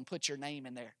personal and put your name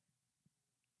in there.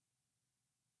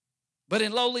 But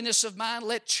in lowliness of mind,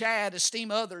 let Chad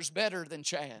esteem others better than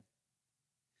Chad.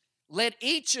 Let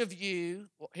each of you,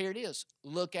 well, here it is,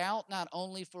 look out not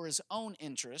only for his own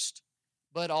interest,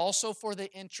 but also for the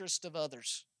interest of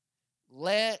others.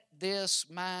 Let this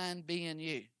mind be in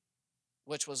you,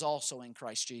 which was also in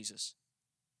Christ Jesus.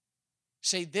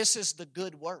 See, this is the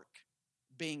good work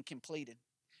being completed.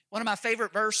 One of my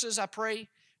favorite verses I pray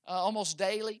almost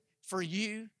daily for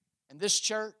you and this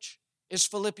church is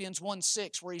Philippians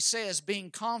 1:6, where he says,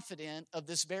 being confident of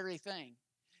this very thing,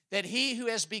 that he who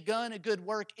has begun a good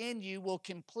work in you will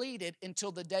complete it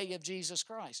until the day of Jesus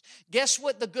Christ. Guess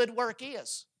what the good work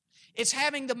is? It's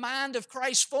having the mind of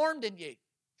Christ formed in you.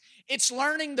 It's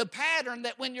learning the pattern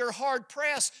that when you're hard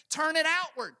pressed, turn it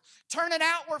outward. Turn it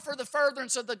outward for the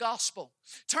furtherance of the gospel.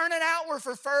 Turn it outward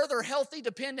for further healthy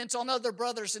dependence on other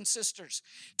brothers and sisters.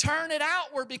 Turn it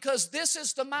outward because this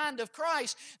is the mind of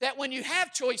Christ, that when you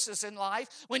have choices in life,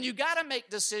 when you got to make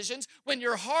decisions, when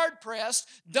you're hard pressed,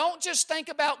 don't just think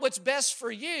about what's best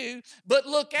for you, but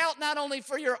look out not only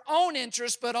for your own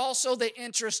interest, but also the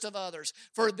interest of others.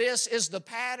 For this is the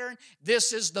pattern,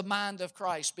 this is the mind of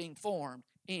Christ being formed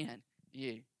in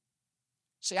you.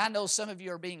 See, I know some of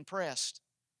you are being pressed,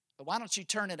 but why don't you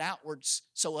turn it outwards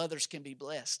so others can be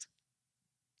blessed?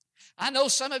 I know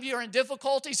some of you are in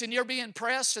difficulties and you're being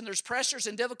pressed and there's pressures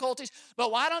and difficulties,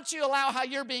 but why don't you allow how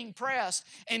you're being pressed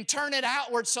and turn it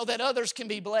outward so that others can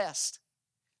be blessed?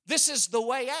 This is the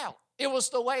way out. It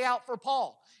was the way out for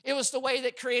Paul. It was the way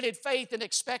that created faith and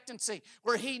expectancy,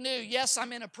 where he knew, yes,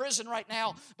 I'm in a prison right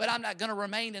now, but I'm not going to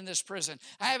remain in this prison.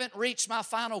 I haven't reached my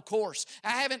final course.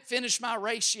 I haven't finished my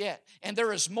race yet, and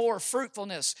there is more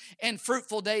fruitfulness and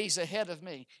fruitful days ahead of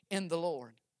me in the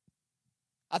Lord.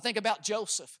 I think about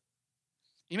Joseph.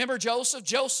 You remember Joseph?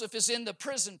 Joseph is in the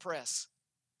prison press.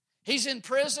 He's in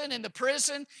prison, and the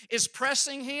prison is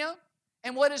pressing him,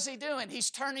 and what is he doing? He's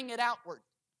turning it outward.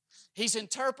 He's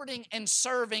interpreting and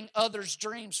serving others'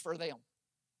 dreams for them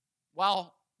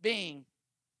while being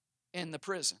in the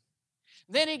prison.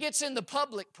 Then he gets in the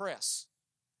public press.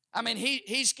 I mean,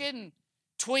 he's getting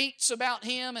tweets about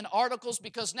him and articles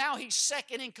because now he's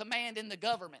second in command in the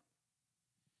government.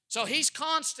 So he's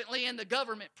constantly in the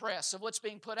government press of what's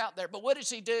being put out there. But what does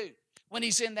he do when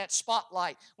he's in that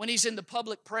spotlight, when he's in the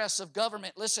public press of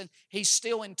government? Listen, he's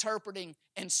still interpreting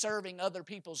and serving other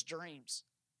people's dreams.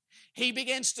 He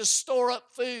begins to store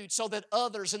up food so that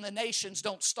others in the nations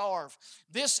don't starve.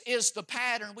 This is the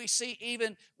pattern we see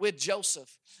even with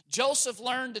Joseph. Joseph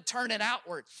learned to turn it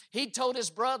outward. He told his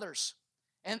brothers,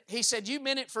 and he said, you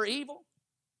meant it for evil,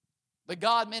 but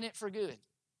God meant it for good.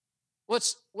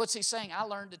 What's he saying? I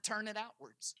learned to turn it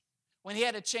outwards. When he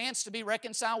had a chance to be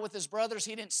reconciled with his brothers,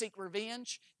 he didn't seek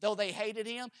revenge, though they hated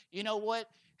him. You know what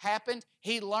happened?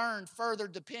 He learned further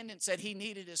dependence, that he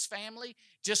needed his family,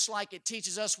 just like it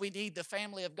teaches us we need the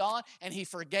family of God. And he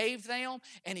forgave them,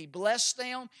 and he blessed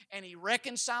them, and he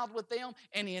reconciled with them,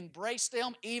 and he embraced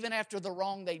them even after the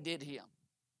wrong they did him.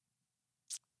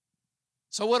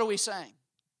 So what are we saying,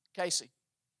 Casey?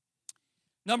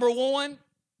 Number one,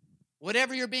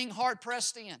 whatever you're being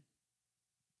hard-pressed in,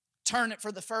 turn it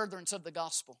for the furtherance of the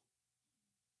gospel.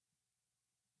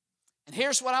 And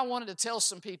here's what I wanted to tell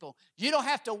some people. You don't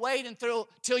have to wait until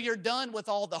you're done with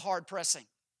all the hard pressing.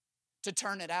 to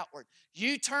turn it outward.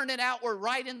 You turn it outward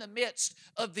right in the midst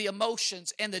of the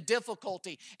emotions and the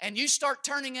difficulty, and you start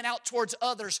turning it out towards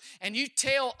others, and you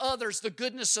tell others the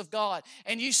goodness of God,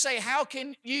 and you say, how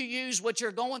can you use what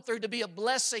you're going through to be a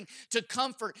blessing, to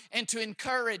comfort and to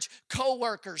encourage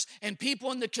coworkers and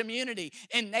people in the community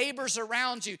and neighbors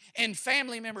around you and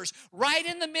family members. Right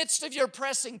in the midst of your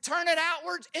pressing, turn it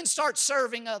outward and start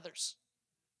serving others.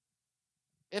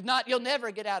 If not, you'll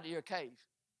never get out of your cave.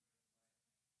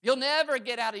 You'll never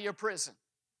get out of your prison.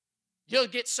 You'll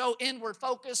get so inward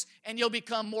focused and you'll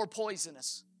become more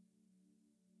poisonous,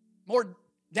 more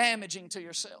damaging to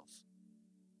yourself.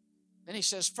 Then he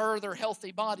says, further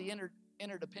healthy body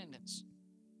interdependence.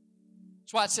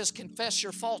 That's why it says, confess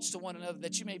your faults to one another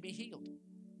that you may be healed.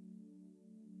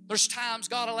 There's times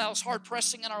God allows hard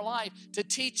pressing in our life to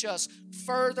teach us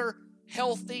further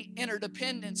healthy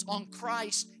interdependence on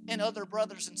Christ and other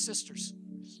brothers and sisters.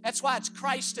 That's why it's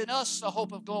Christ in us, the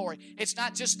hope of glory. It's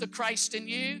not just the Christ in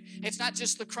you. It's not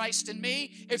just the Christ in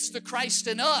me. It's the Christ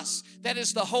in us that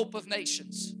is the hope of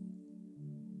nations.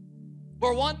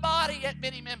 We're one body, yet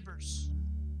many members.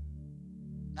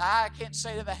 Now, I can't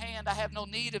say to the hand, I have no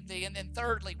need of thee. And then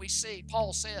thirdly, we see,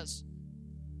 Paul says,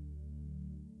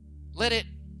 let it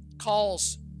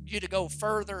cause you to go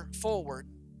further forward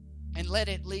and let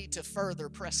it lead to further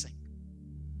pressing.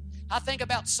 I think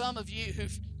about some of you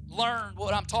who've learned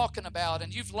what I'm talking about,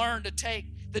 and you've learned to take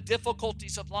the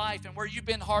difficulties of life and where you've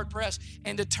been hard pressed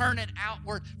and to turn it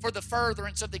outward for the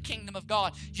furtherance of the kingdom of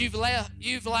God. You've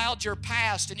allowed your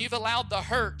past, and you've allowed the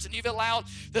hurts, and you've allowed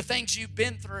the things you've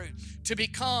been through to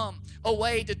become a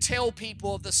way to tell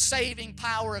people of the saving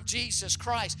power of Jesus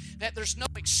Christ, that there's no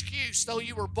excuse, though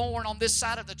you were born on this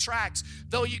side of the tracks,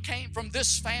 though you came from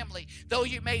this family, though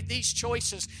you made these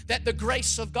choices, that the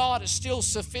grace of God is still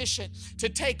sufficient to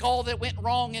take all that went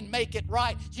wrong and make it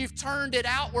right. You've turned it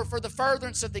outward for the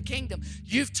furtherance of the kingdom.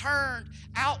 You've turned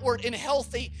outward in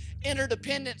healthy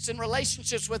interdependence and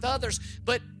relationships with others.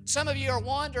 But some of you are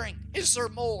wondering, is there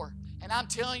more? And I'm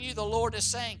telling you, the Lord is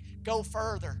saying, go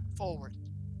further forward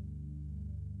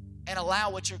and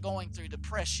allow what you're going through to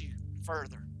press you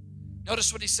further.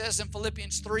 Notice what he says in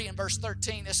Philippians 3 and verse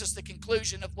 13. This is the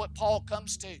conclusion of what Paul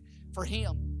comes to for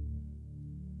him.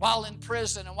 While in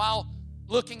prison and while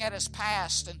looking at his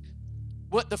past and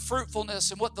what the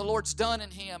fruitfulness and what the Lord's done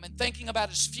in him and thinking about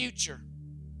his future.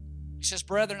 He says,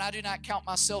 brethren, I do not count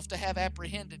myself to have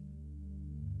apprehended.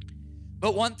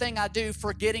 But one thing I do,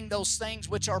 forgetting those things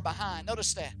which are behind.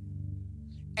 Notice that.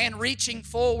 And reaching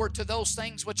forward to those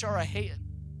things which are ahead.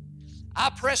 I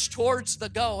press towards the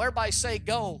goal. Everybody say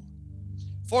goal.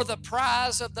 For the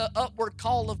prize of the upward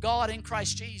call of God in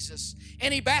Christ Jesus.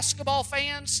 Any basketball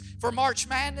fans for March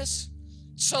Madness?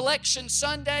 Selection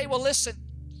Sunday? Well, listen.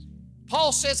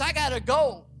 Paul says, I got a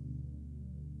goal.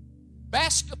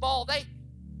 Basketball, they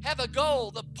have a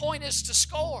goal. The point is to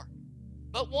score.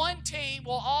 But one team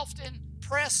will often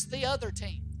press the other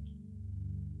team.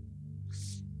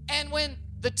 And when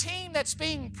the team that's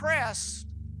being pressed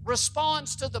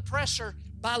responds to the pressure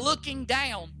by looking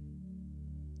down,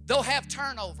 they'll have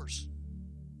turnovers.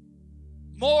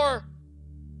 More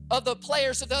of the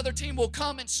players of the other team will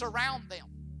come and surround them.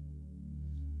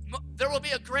 There will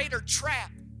be a greater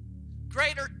trap,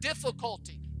 greater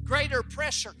difficulty, greater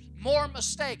pressure, more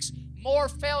mistakes, more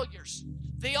failures.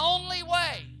 The only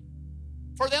way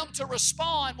for them to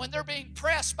respond when they're being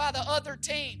pressed by the other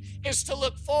team is to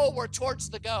look forward towards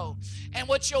the goal. And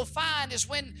what you'll find is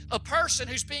when a person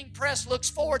who's being pressed looks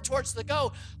forward towards the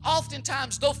goal,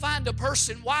 oftentimes they'll find a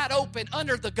person wide open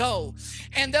under the goal,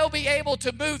 and they'll be able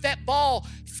to move that ball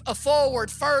forward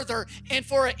further and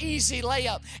for an easy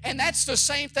layup. And that's the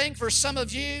same thing for some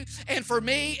of you and for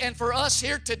me and for us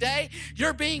here today.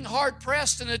 You're being hard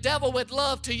pressed, and the devil would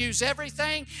love to use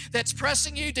everything that's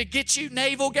pressing you to get you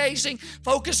navel gazing,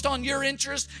 focused on your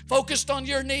interest, focused on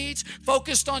your needs,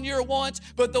 focused on your wants.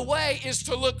 But the way is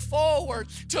to look forward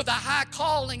to the high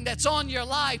calling that's on your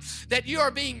life, that you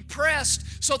are being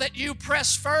pressed so that you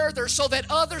press further, so that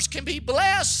others can be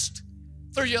blessed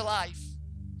through your life.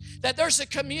 That there's a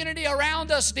community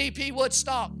around us, DP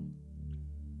Woodstock,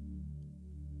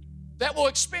 that will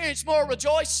experience more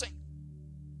rejoicing,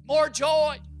 more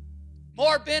joy,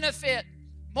 more benefit,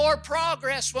 more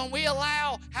progress when we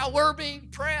allow how we're being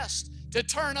pressed to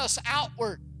turn us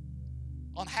outward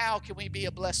on how can we be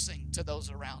a blessing to those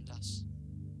around us.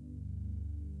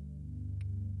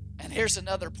 And here's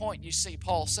another point you see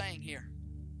Paul saying here.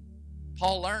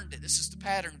 Paul learned it. This is the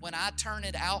pattern. When I turn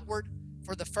it outward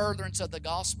for the furtherance of the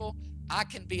gospel, I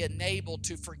can be enabled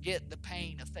to forget the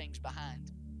pain of things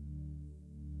behind.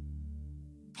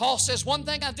 Paul says one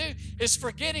thing I do is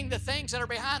forgetting the things that are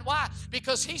behind. Why?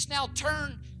 Because he's now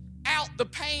turned out the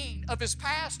pain of his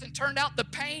past and turned out the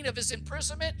pain of his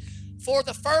imprisonment for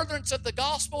the furtherance of the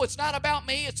gospel. It's not about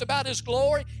me, it's about his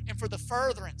glory, and for the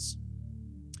furtherance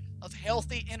of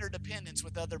healthy interdependence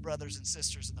with other brothers and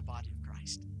sisters in the body of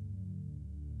Christ.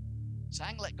 So I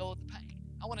can let go of the pain.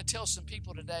 I want to tell some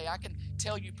people today, I can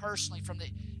tell you personally from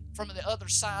the other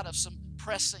side of some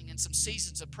pressing and some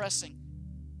seasons of pressing,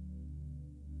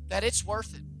 that it's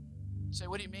worth it. You say,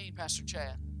 what do you mean, Pastor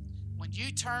Chad? When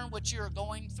you turn what you're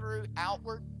going through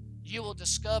outward, you will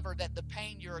discover that the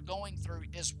pain you're going through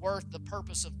is worth the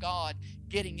purpose of God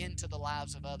getting into the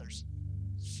lives of others.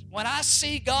 When I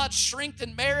see God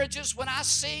strengthen marriages, when I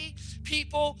see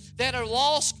people that are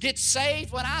lost get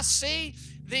saved, when I see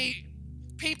the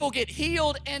people get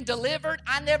healed and delivered,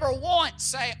 I never once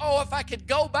say, oh, if I could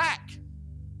go back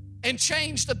and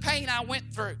change the pain I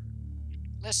went through.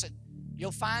 Listen,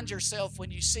 you'll find yourself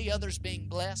when you see others being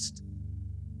blessed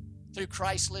through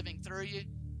Christ living through you,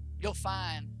 you'll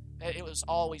find that it was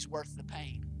always worth the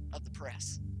pain of the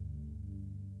press.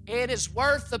 It is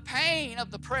worth the pain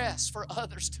of the press for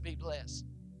others to be blessed,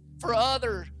 for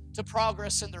others to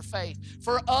progress in their faith,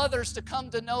 for others to come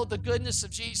to know the goodness of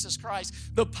Jesus Christ,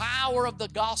 the power of the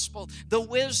gospel, the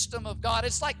wisdom of God.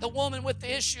 It's like the woman with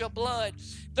the issue of blood.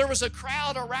 There was a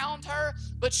crowd around her,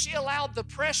 but she allowed the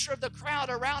pressure of the crowd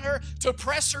around her to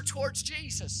press her towards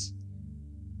Jesus.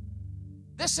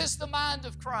 This is the mind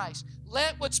of Christ.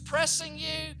 Let what's pressing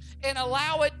you and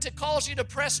allow it to cause you to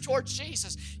press towards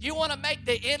Jesus. You want to make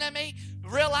the enemy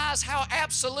realize how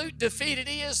absolute defeated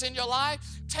he is in your life?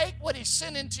 Take what he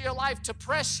sent into your life to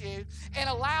press you and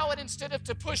allow it, instead of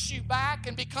to push you back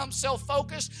and become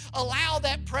self-focused, allow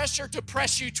that pressure to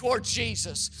press you towards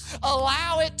Jesus.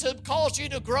 Allow it to cause you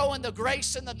to grow in the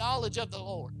grace and the knowledge of the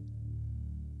Lord.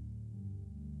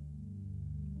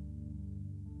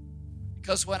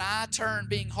 Because when I turn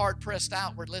being hard-pressed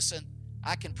outward, listen,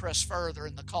 I can press further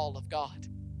in the call of God.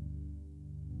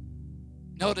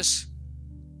 Notice,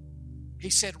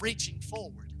 he said reaching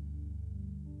forward.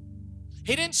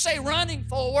 He didn't say running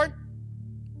forward.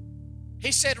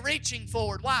 He said reaching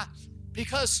forward. Why?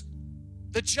 Because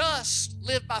the just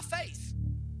live by faith.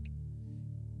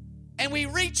 And we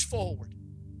reach forward.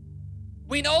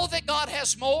 We know that God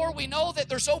has more. We know that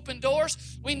there's open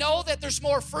doors. We know that there's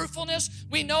more fruitfulness.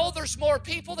 We know there's more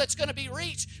people that's going to be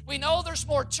reached. We know there's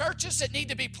more churches that need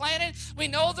to be planted. We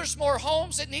know there's more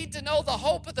homes that need to know the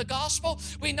hope of the gospel.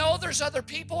 We know there's other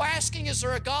people asking, is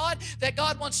there a God that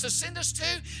God wants to send us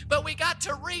to? But we got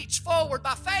to reach forward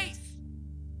by faith.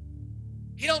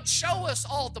 He don't show us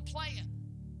all the plan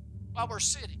while we're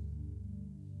sitting.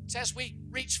 It's as we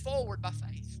reach forward by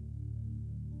faith.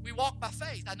 We walk by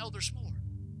faith. I know there's more.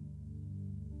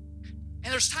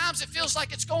 And there's times it feels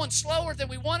like it's going slower than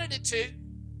we wanted it to,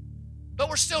 but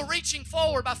we're still reaching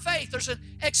forward by faith. There's an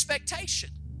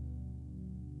expectation.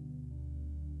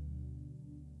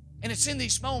 And it's in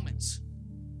these moments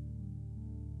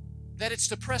that it's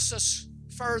to press us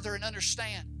further and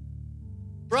understand.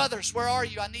 Brothers, where are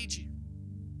you? I need you.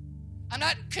 I'm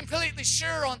not completely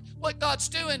sure on what God's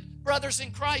doing, brothers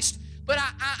in Christ, but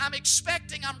I'm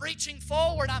expecting, I'm reaching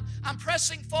forward, I'm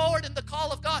pressing forward in the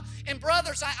call of God. And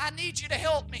brothers, I need you to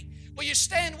help me. Will you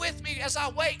stand with me as I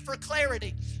wait for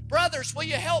clarity? Brothers, will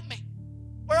you help me?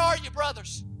 Where are you,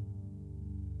 brothers?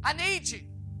 I need you.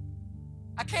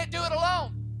 I can't do it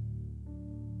alone.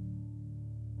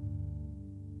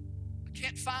 I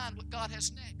can't find what God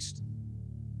has next.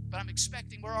 But I'm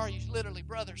expecting, where are you? Literally,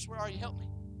 brothers, where are you? Help me.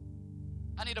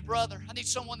 I need a brother. I need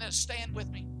someone that'll stand with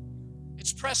me.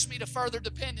 It's pressed me to further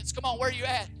dependence. Come on, where are you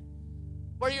at?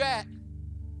 Where are you at?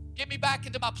 Get me back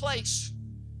into my place.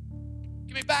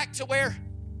 Get me back to where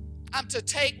I'm to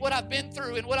take what I've been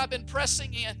through and what I've been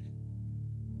pressing in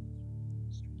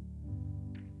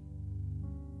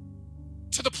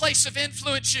to the place of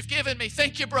influence you've given me.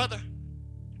 Thank you, brother.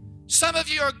 Some of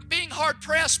you are being hard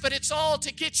pressed, but it's all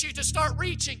to get you to start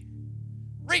reaching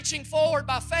forward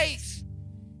by faith.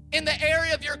 In the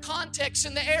area of your context,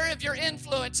 in the area of your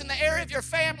influence, in the area of your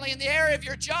family, in the area of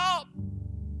your job,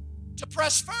 to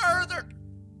press further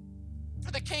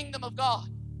for the kingdom of God,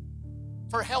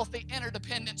 for healthy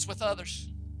interdependence with others.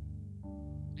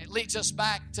 It leads us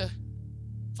back to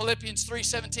Philippians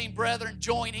 3:17, brethren,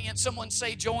 join in. Someone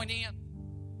say join in.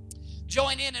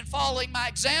 Join in following my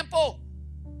example.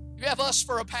 You have us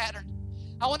for a pattern.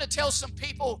 I want to tell some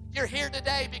people you're here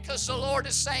today because the Lord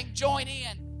is saying join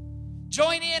in.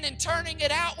 Join in turning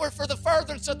it outward for the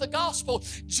furtherance of the gospel.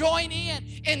 Join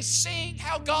in seeing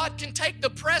how God can take the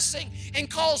pressing and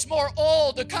cause more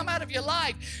oil to come out of your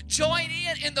life. Join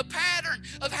in the pattern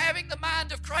of having the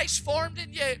mind of Christ formed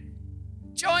in you.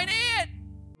 Join in.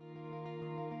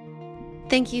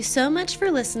 Thank you so much for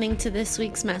listening to this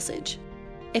week's message.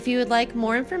 If you would like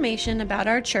more information about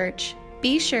our church,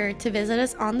 be sure to visit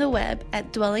us on the web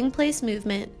at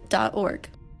dwellingplacemovement.org.